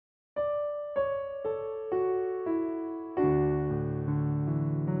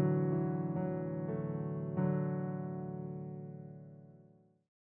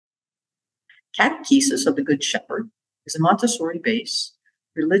Catechesis of the Good Shepherd is a Montessori-based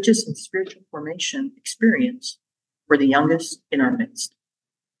religious and spiritual formation experience for the youngest in our midst.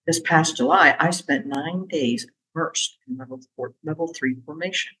 This past July, I spent 9 days immersed in level 3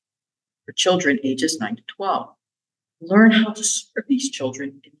 formation for children ages 9 to 12. Learn how to serve these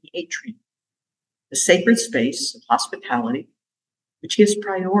children in the atrium, the sacred space of hospitality, which gives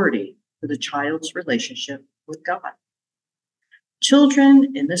priority to the child's relationship with God.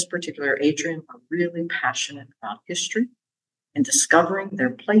 Children in this particular atrium are really passionate about history and discovering their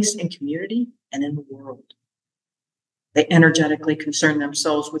place in community and in the world. They energetically concern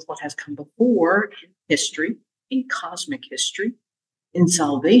themselves with what has come before in history, in cosmic history, in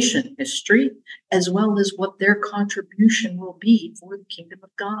salvation history, as well as what their contribution will be for the kingdom of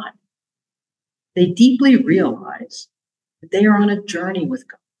God. They deeply realize that they are on a journey with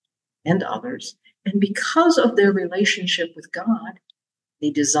God and others, and because of their relationship with God, they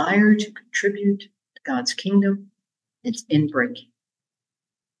desire to contribute to God's kingdom, its inbreaking.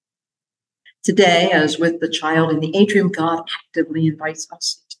 Today, as with the child in the atrium, God actively invites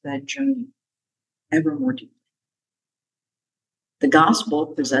us into that journey ever more deeply. The gospel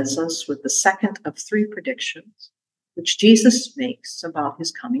presents us with the second of 3 predictions which Jesus makes about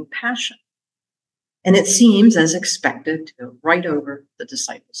his coming passion. And it seems, as expected, to go right over the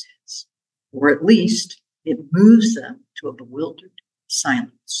disciples' heads, or at least it moves them to a bewildered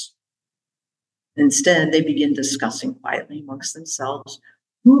silence. Instead, they begin discussing quietly amongst themselves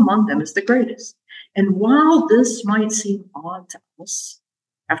who among them is the greatest. And while this might seem odd to us,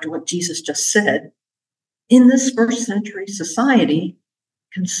 after what Jesus just said, in this first century society,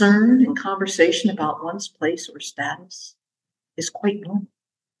 concern and conversation about one's place or status is quite normal.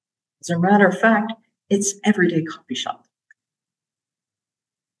 As a matter of fact, it's everyday coffee shop.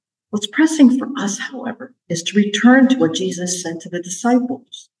 What's pressing for us, however, is to return to what Jesus said to the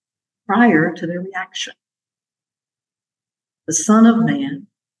disciples prior to their reaction. The Son of Man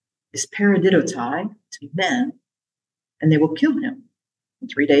is paradidotai to men, and they will kill him.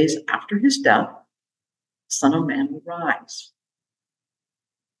 And 3 days after his death, the Son of Man will rise.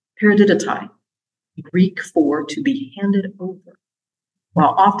 Paradidotai, Greek for to be handed over.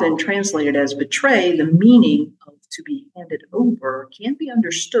 While often translated as betray, the meaning of to be handed over can be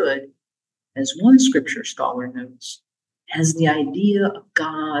understood, as one scripture scholar notes, as the idea of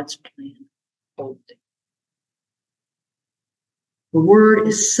God's plan unfolding. The word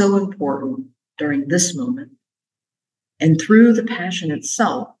is so important during this moment and through the passion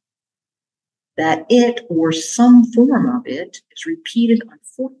itself that it or some form of it is repeated on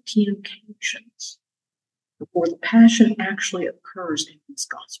 14 occasions before the passion actually occurs in this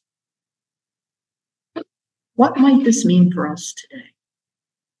gospel. What might this mean for us today?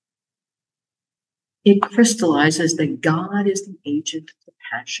 It crystallizes that God is the agent of the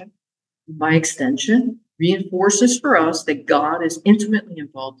passion, and by extension, reinforces for us that God is intimately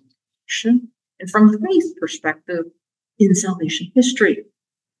involved in salvation, and from the faith perspective, in salvation history.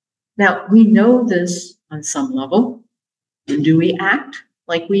 Now, we know this on some level, and do we act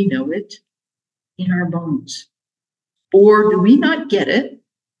like we know it in our bones? Or do we not get it,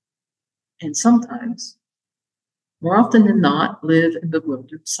 and sometimes, more often than not, live in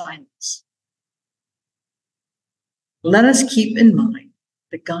bewildered silence? Let us keep in mind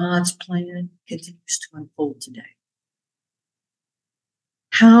that God's plan continues to unfold today.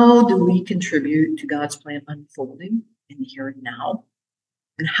 How do we contribute to God's plan unfolding in the here and now?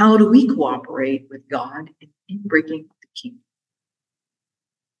 And how do we cooperate with God in inbreaking the kingdom?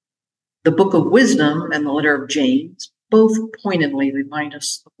 The Book of Wisdom and the letter of James both pointedly remind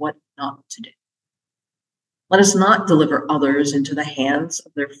us of what not to do. Let us not deliver others into the hands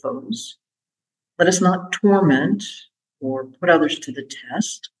of their foes. Let us not torment or put others to the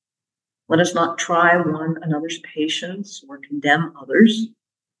test. Let us not try one another's patience or condemn others.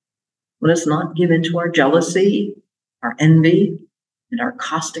 Let us not give in to our jealousy, our envy, and our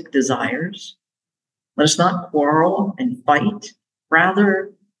caustic desires. Let us not quarrel and fight.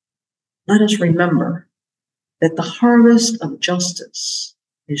 Rather, let us remember that the harvest of justice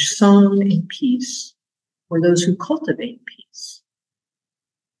is sown in peace for those who cultivate peace.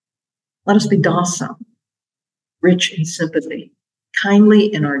 Let us be docile, rich in sympathy,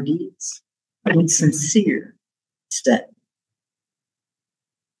 kindly in our deeds, and sincere instead.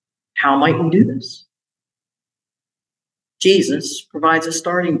 How might we do this? Jesus provides a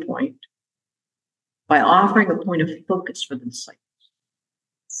starting point by offering a point of focus for the disciples,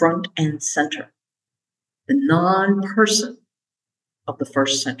 front and center, the non-person of the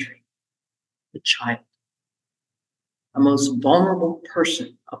first century, the child, a most vulnerable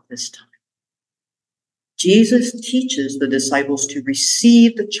person of this time. Jesus teaches the disciples to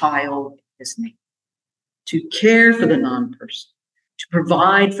receive the child in his name, to care for the non-person, to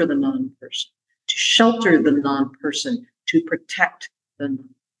provide for the non-person, to shelter the non-person, to protect the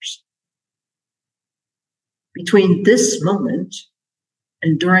non-person. Between this moment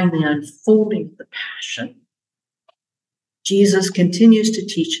and during the unfolding of the Passion, Jesus continues to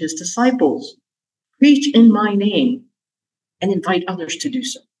teach his disciples, preach in my name, and invite others to do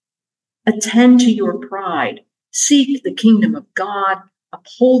so. Attend to your pride, seek the kingdom of God,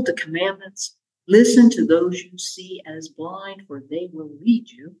 uphold the commandments, listen to those you see as blind, for they will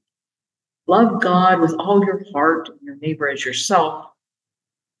lead you. Love God with all your heart and your neighbor as yourself.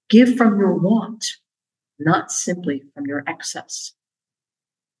 Give from your want, not simply from your excess.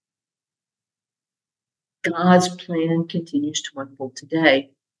 God's plan continues to unfold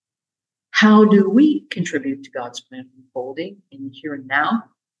today. How do we contribute to God's plan unfolding in the here and now?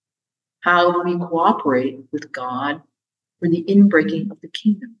 How do we cooperate with God for the inbreaking of the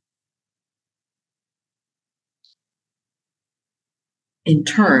kingdom? In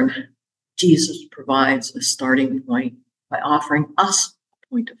turn, Jesus provides a starting point by offering us a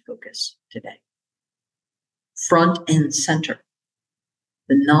point of focus today. Front and center,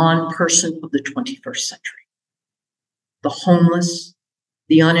 the non-person of the 21st century. The homeless,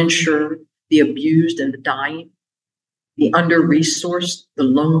 the uninsured, the abused and the dying, the under-resourced, the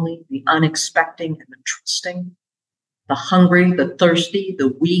lonely, the unexpecting and the trusting, the hungry, the thirsty, the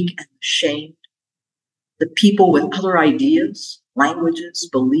weak and the shamed, the people with other ideas, languages,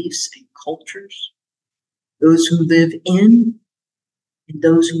 beliefs, and cultures, those who live in and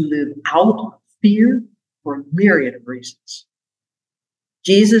those who live out of fear for a myriad of reasons.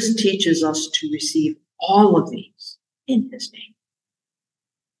 Jesus teaches us to receive all of these in his name.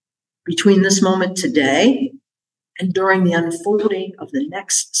 Between this moment today and during the unfolding of the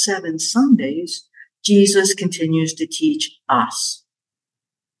next 7 Sundays, Jesus continues to teach us.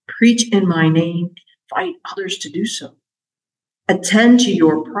 Preach in my name and invite others to do so. Attend to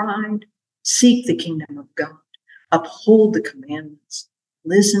your pride, seek the kingdom of God, uphold the commandments,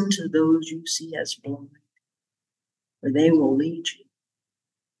 listen to those you see as blind, for they will lead you.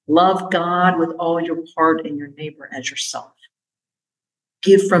 Love God with all your heart and your neighbor as yourself.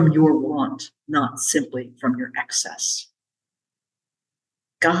 Give from your want, not simply from your excess.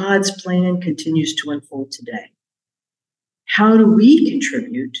 God's plan continues to unfold today. How do we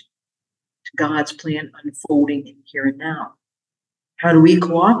contribute to God's plan unfolding in here and now? How do we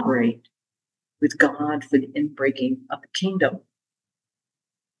cooperate with God for the inbreaking of the kingdom?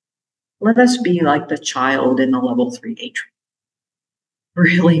 Let us be like the child in the level 3 atrium,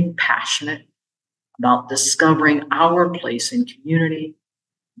 really passionate about discovering our place in community,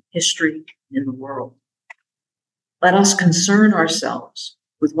 history, and in the world. Let us concern ourselves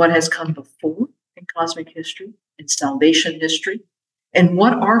with what has come before in cosmic history and salvation history, and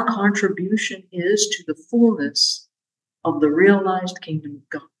what our contribution is to the fullness of the realized kingdom of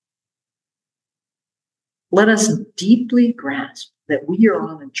God. Let us deeply grasp that we are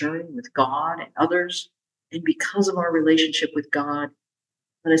on a journey with God and others, and because of our relationship with God,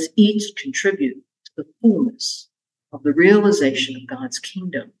 let us each contribute to the fullness of the realization of God's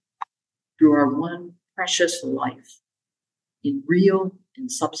kingdom through our one precious life in real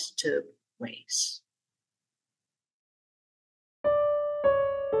and substantive ways.